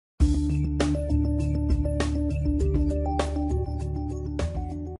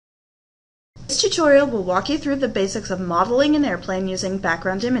This tutorial will walk you through the basics of modeling an airplane using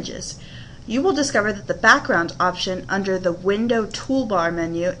background images. You will discover that the background option under the Window toolbar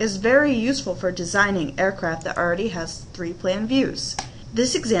menu is very useful for designing aircraft that already has 3 plan views.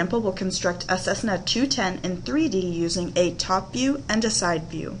 This example will construct a Cessna 210 in 3D using a top view and a side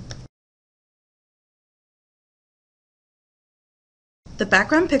view. The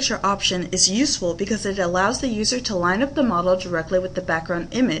background picture option is useful because it allows the user to line up the model directly with the background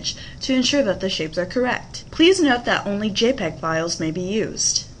image to ensure that the shapes are correct. Please note that only JPEG files may be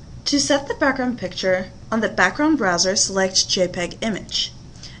used. To set the background picture, on the background browser select JPEG image.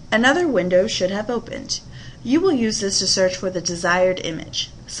 Another window should have opened. You will use this to search for the desired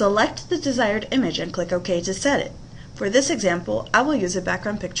image. Select the desired image and click OK to set it. For this example, I will use a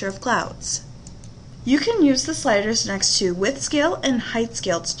background picture of clouds. You can use the sliders next to width scale and height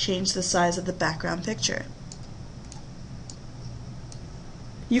scale to change the size of the background picture.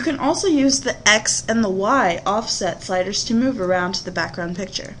 You can also use the X and the Y offset sliders to move around the background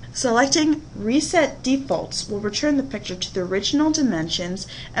picture. Selecting Reset Defaults will return the picture to the original dimensions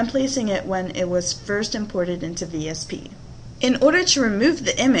and placing it when it was first imported into VSP. In order to remove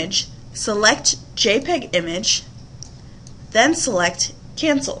the image, select JPEG Image, then select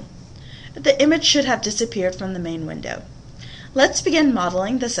Cancel. The image should have disappeared from the main window. Let's begin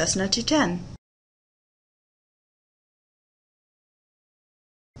modeling the Cessna 210.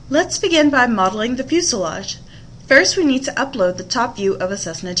 Let's begin by modeling the fuselage. First, we need to upload the top view of a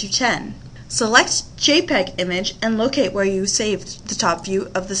Cessna 210. Select JPEG image and locate where you saved the top view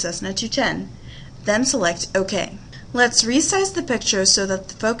of the Cessna 210. Then select OK. Let's resize the picture so that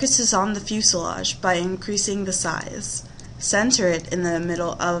the focus is on the fuselage by increasing the size. Center it in the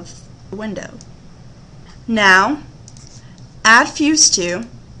middle of the window. Now, add Fuse to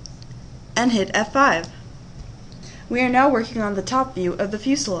and hit F5. We are now working on the top view of the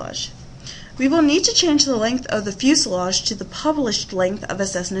fuselage. We will need to change the length of the fuselage to the published length of a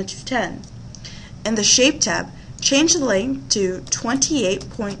Cessna 210. In the Shape tab, change the length to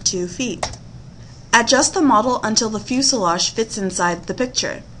 28.2 feet. Adjust the model until the fuselage fits inside the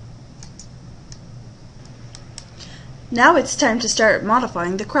picture. Now it's time to start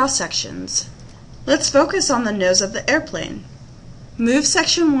modifying the cross sections. Let's focus on the nose of the airplane. Move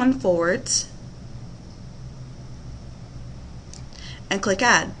section 1 forwards and click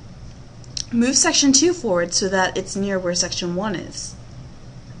Add. Move section 2 forward so that it's near where section 1 is.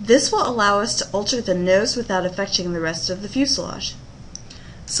 This will allow us to alter the nose without affecting the rest of the fuselage.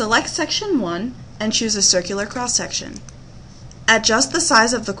 Select section 1 and choose a circular cross section. Adjust the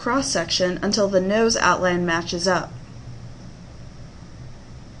size of the cross section until the nose outline matches up.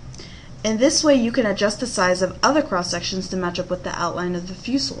 In this way, you can adjust the size of other cross sections to match up with the outline of the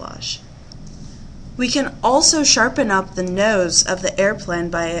fuselage. We can also sharpen up the nose of the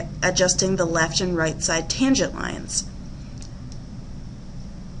airplane by adjusting the left and right side tangent lines.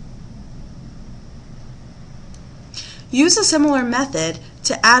 Use a similar method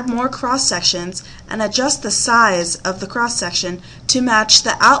to add more cross sections and adjust the size of the cross section to match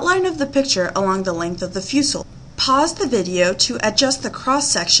the outline of the picture along the length of the fuselage. Pause the video to adjust the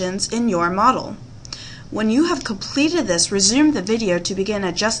cross sections in your model. When you have completed this, resume the video to begin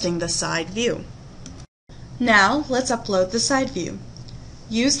adjusting the side view. Now, let's upload the side view.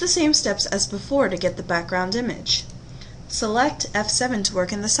 Use the same steps as before to get the background image. Select F7 to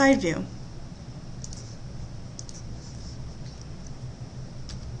work in the side view.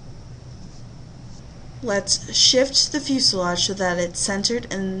 Let's shift the fuselage so that it's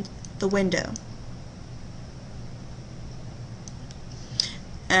centered in the window.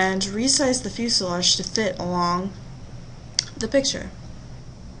 And resize the fuselage to fit along the picture.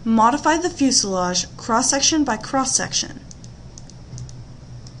 Modify the fuselage cross-section by cross-section.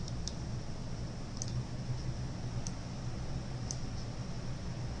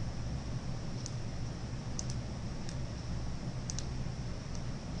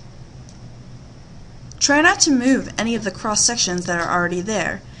 Try not to move any of the cross-sections that are already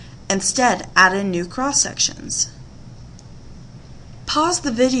there. Instead, add in new cross-sections. Pause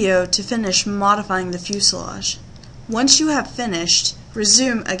the video to finish modifying the fuselage. Once you have finished,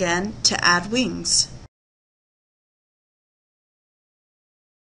 resume again to add wings.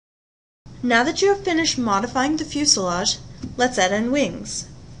 Now that you have finished modifying the fuselage, let's add in wings.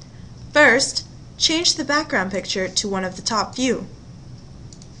 First, change the background picture to one of the top view.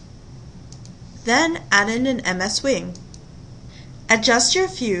 Then add in an MS wing. Adjust your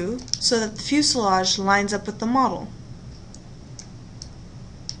view so that the fuselage lines up with the model.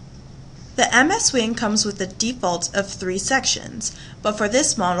 The MS wing comes with a default of 3 sections, but for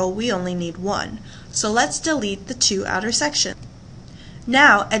this model we only need 1, so let's delete the 2 outer sections.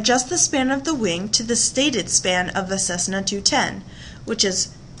 Now adjust the span of the wing to the stated span of the Cessna 210, which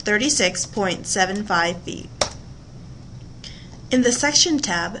is 36.75 feet. In the Section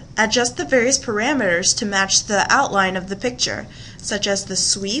tab, adjust the various parameters to match the outline of the picture, such as the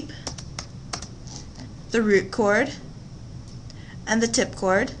sweep, the root chord, and the tip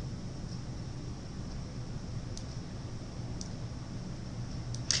chord,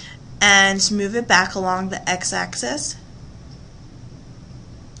 and move it back along the x-axis.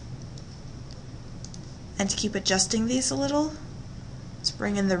 And to keep adjusting these a little, let's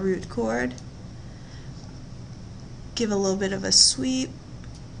bring in the root chord, give a little bit of a sweep,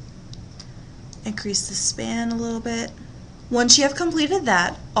 increase the span a little bit. Once you have completed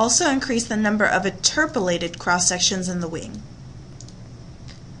that, also increase the number of interpolated cross sections in the wing.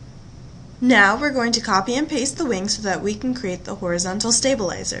 Now we're going to copy and paste the wing so that we can create the horizontal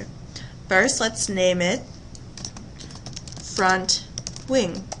stabilizer. First, let's name it front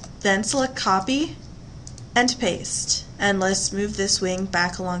wing. Then select copy and paste. And let's move this wing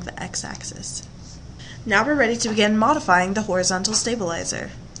back along the x-axis. Now we're ready to begin modifying the horizontal stabilizer.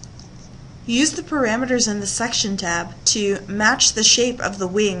 Use the parameters in the Section tab to match the shape of the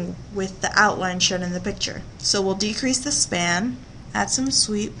wing with the outline shown in the picture. So we'll decrease the span, add some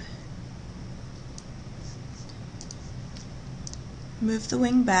sweep, move the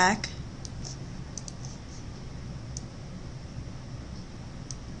wing back,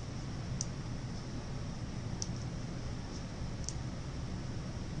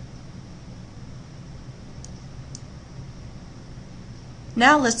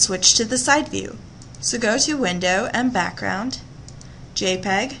 now let's switch to the side view. So go to Window and Background,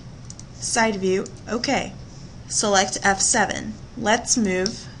 JPEG, Side View, OK. Select F7. Let's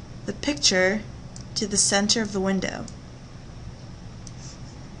move the picture to the center of the window.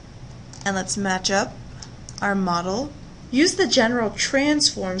 And let's match up our model. Use the General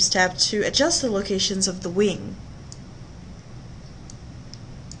Transforms tab to adjust the locations of the wing.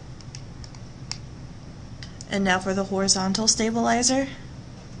 And now for the horizontal stabilizer.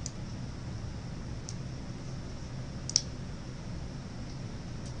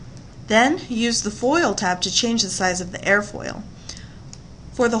 Then use the Foil tab to change the size of the airfoil.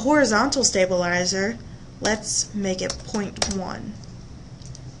 For the horizontal stabilizer, let's make it 0.1.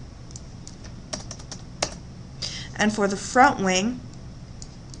 And for the front wing,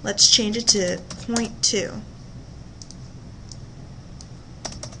 let's change it to 0.2.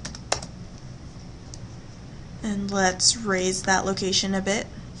 And let's raise that location a bit.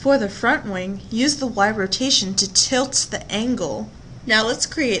 For the front wing, use the Y rotation to tilt the angle. Now let's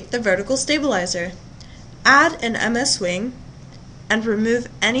create the vertical stabilizer. Add an MS wing and remove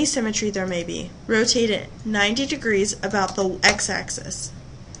any symmetry there may be. Rotate it 90 degrees about the x-axis.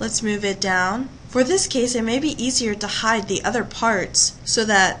 Let's move it down. For this case, it may be easier to hide the other parts so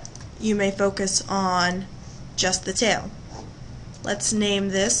that you may focus on just the tail. Let's name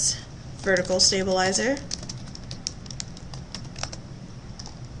this vertical stabilizer.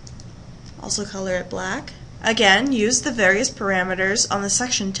 Also color it black. Again, use the various parameters on the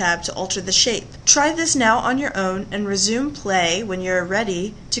Section tab to alter the shape. Try this now on your own and resume play when you're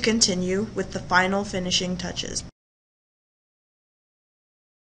ready to continue with the final finishing touches.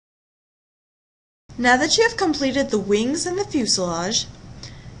 Now that you have completed the wings and the fuselage,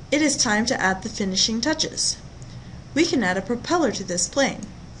 it is time to add the finishing touches. We can add a propeller to this plane.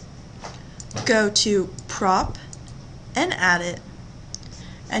 Go to Prop and Add It,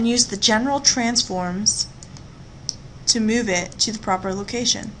 and use the General Transforms to move it to the proper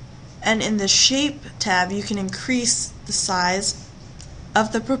location. And in the Shape tab, you can increase the size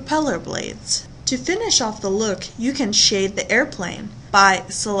of the propeller blades. To finish off the look, you can shade the airplane by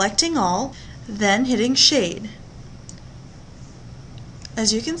selecting all, then hitting Shade.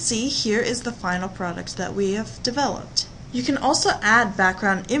 As you can see, here is the final product that we have developed. You can also add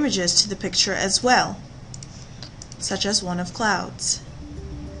background images to the picture as well, such as one of clouds.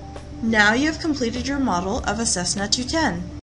 Now you have completed your model of a Cessna 210.